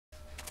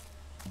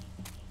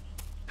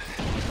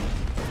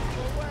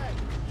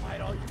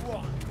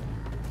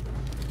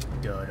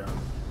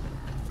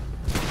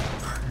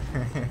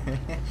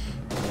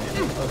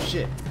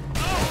shit.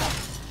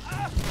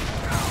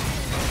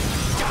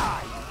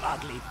 Die, you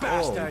ugly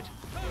bastard!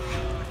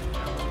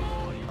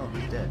 Oh,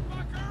 he's dead.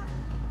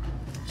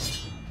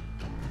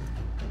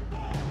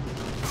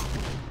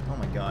 Oh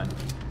my god.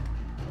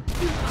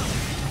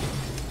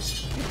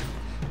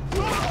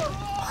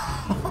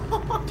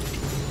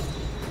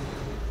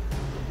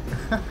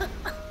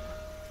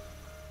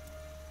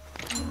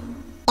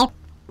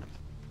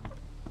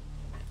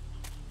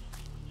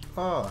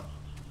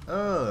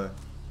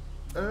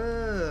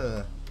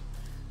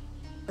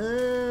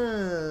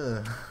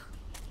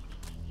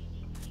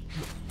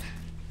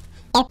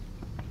 Oh.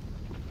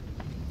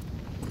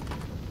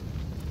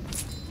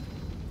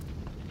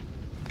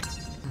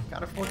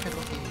 Got a fortune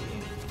cookie.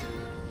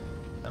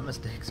 Some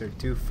mistakes are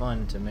too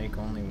fun to make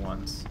only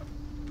once.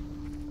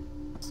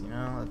 So, you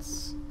know,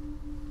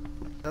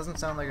 doesn't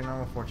sound like a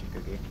normal fortune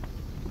cookie.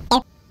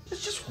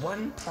 There's just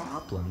one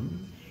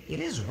problem. It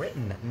is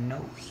written that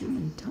no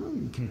human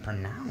tongue can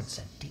pronounce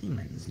a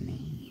demon's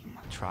name.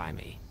 Try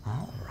me.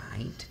 All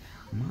right.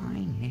 My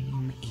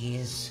name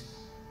is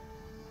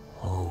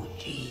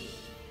Hoji.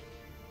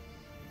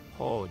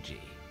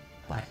 Hoji.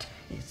 But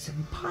it's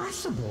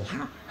impossible.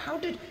 How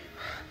did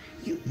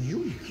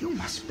you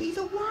must be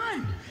the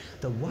one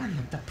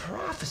that the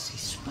prophecy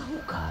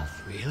spoke of.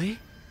 Really?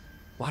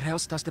 What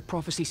else does the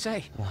prophecy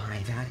say?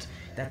 Why,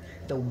 that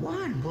the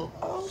one will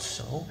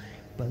also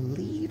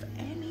believe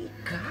any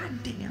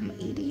goddamn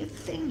idiot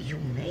thing you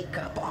make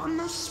up on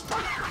the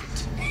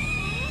spot.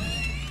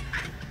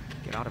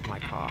 Get out of my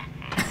car.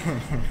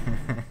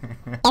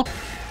 Oh.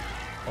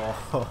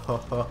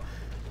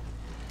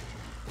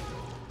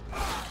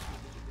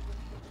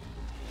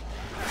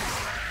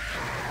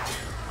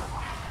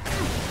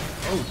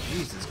 Oh,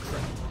 Jesus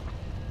Christ.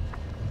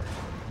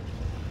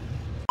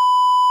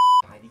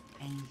 By the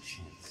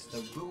ancients,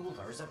 the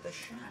rulers of the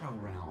Shadow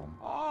Realm.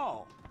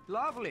 Oh,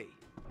 lovely.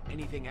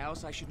 Anything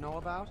else I should know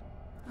about?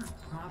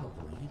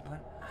 Probably,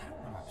 but I don't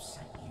want to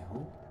upset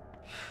you.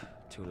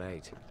 Too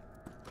late.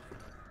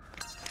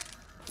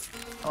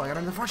 Oh, I got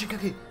another fortune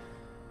cookie!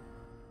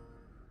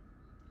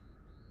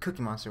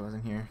 Cookie Monster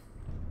wasn't here.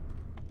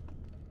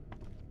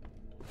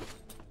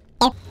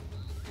 Oh.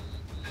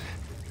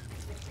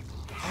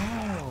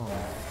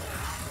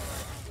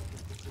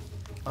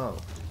 Oh.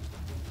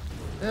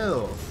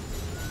 Ew.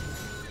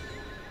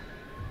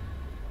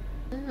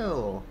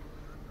 Ew.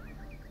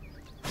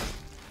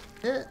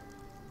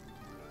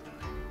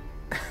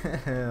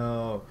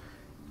 Ew.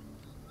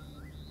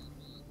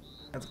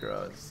 That's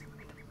gross.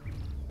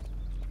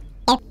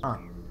 Huh.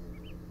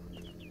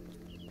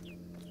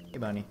 Hey,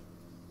 bunny.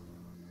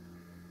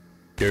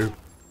 Go.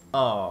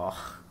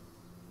 Oh.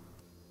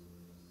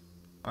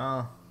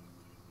 Well.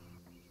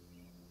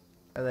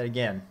 Try that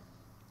again.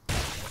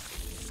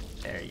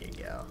 There you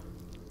go.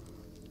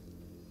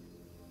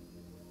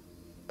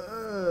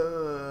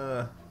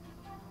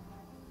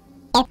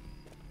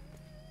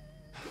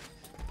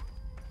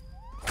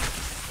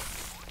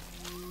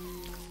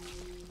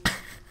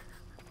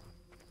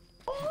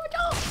 Oh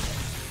no!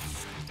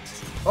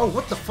 Oh,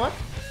 what the fuck?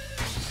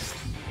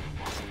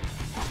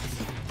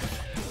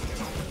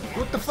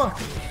 What the fuck?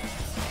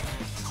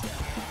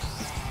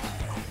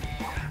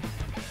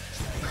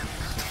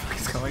 What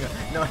is going on?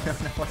 No,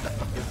 what the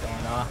fuck is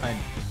going on?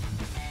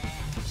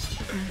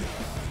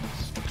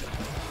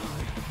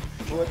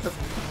 What the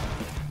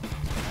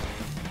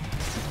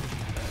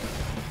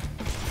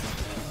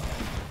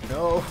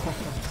No!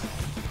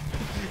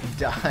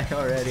 Die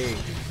already!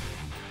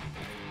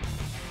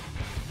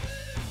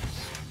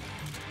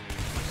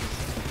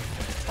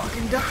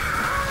 Fucking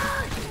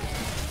die!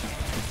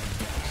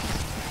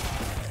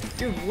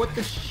 Dude, what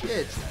the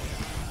shit?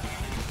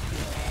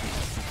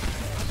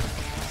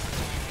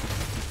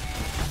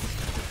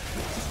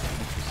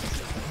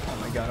 Oh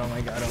my god, oh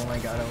my god, oh my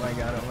god, oh my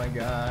god, oh my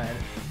god.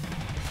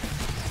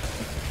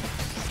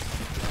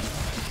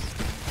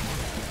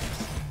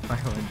 Why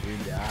would you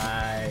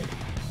die?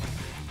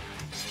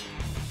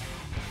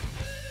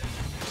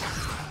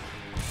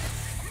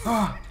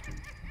 Oh.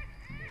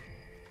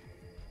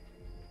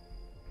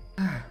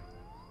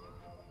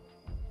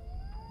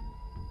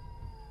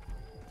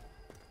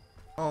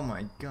 Oh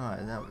my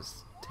god, that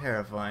was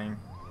terrifying.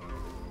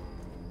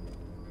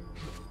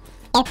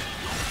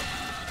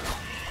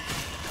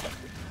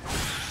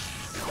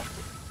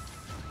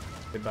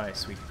 Goodbye,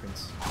 sweet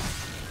prince.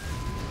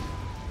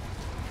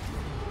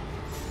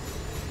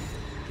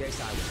 Guess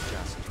I was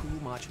just too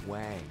much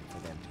wang for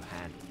them to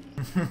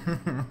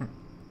handle.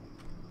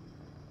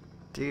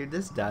 Dude,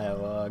 this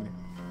dialogue.